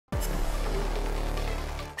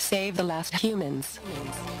Save the last humans.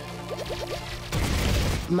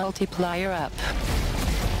 Multiplier up.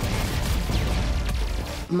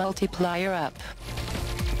 Multiplier up.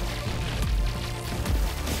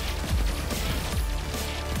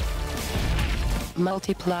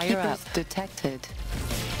 Multiplier up. Detected.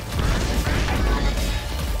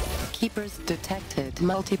 Keepers detected.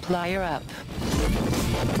 Multiplier up.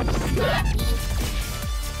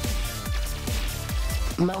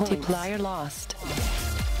 Multiplier lost.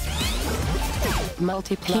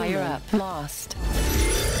 Multiplier up. Lost.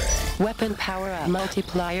 Weapon power up.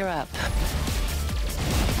 Multiplier up.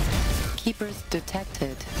 Keepers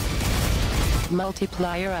detected.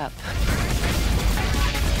 Multiplier up.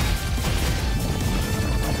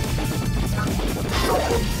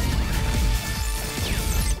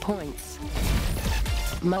 Points.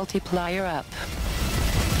 Multiplier up.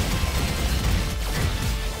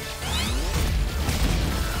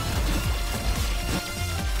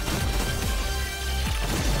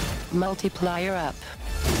 Multiplier up.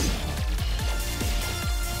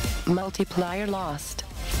 Multiplier lost.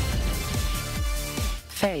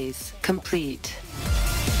 Phase complete.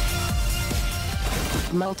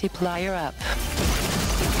 Multiplier up.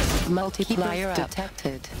 Multiplier up.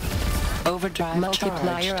 Detected. Overdrive.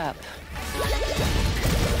 Multiplier up.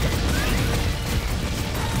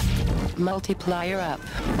 Multiplier up.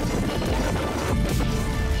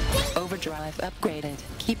 Overdrive upgraded.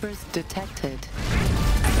 Keepers detected.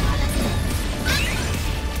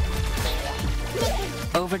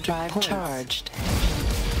 Overdrive charged.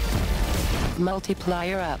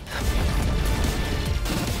 Multiplier up.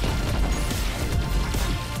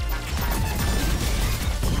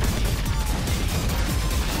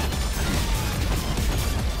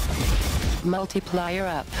 Multiplier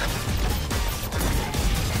up.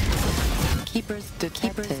 Keepers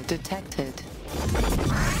detected.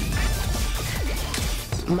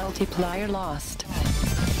 Multiplier lost.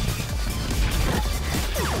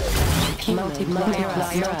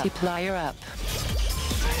 Multiplier up.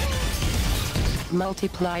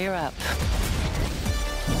 Multiplier up.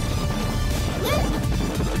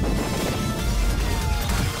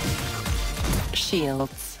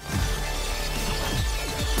 Shields.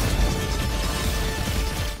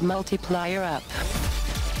 Multiplier up.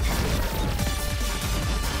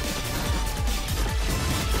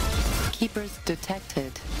 Keepers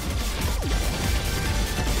detected.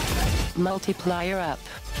 Multiplier up.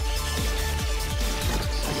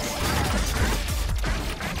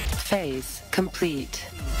 Phase complete.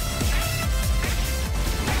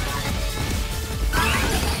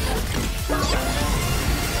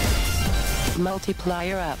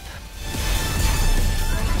 Multiplier up.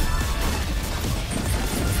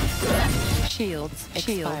 Shields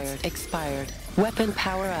expired. Weapon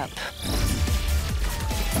power up.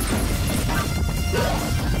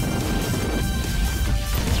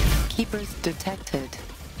 Keepers detected.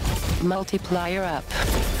 Multiplier up.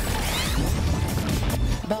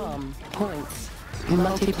 Bomb points.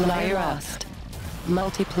 Multiplier lost.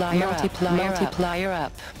 Multiplier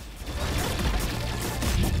up.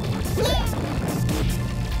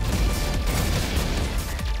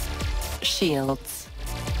 Shields.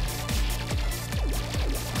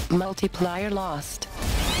 Multiplier lost.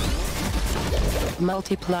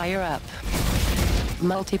 Multiplier up.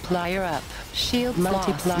 Multiplier up. Shield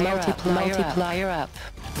multiplier up.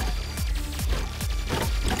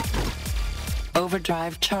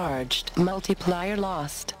 Overdrive charged. Multiplier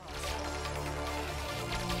lost.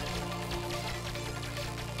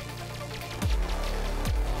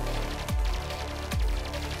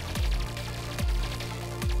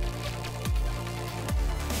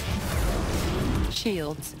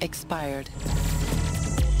 Shields expired.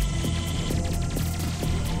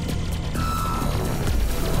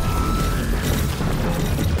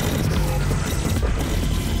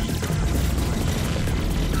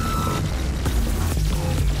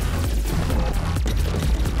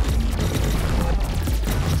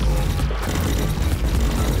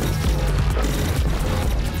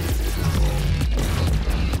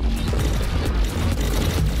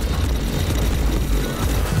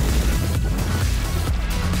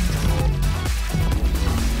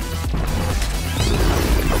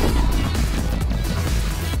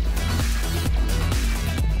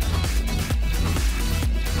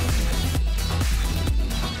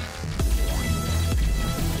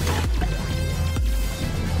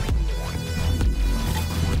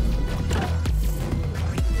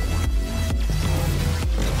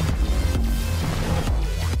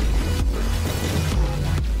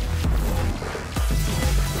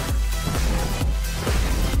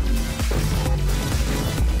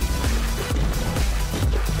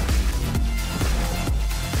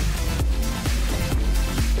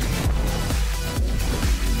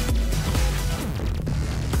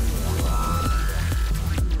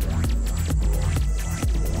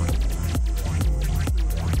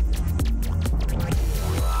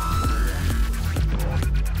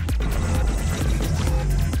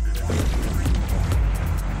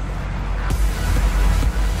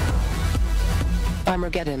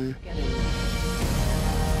 Armageddon.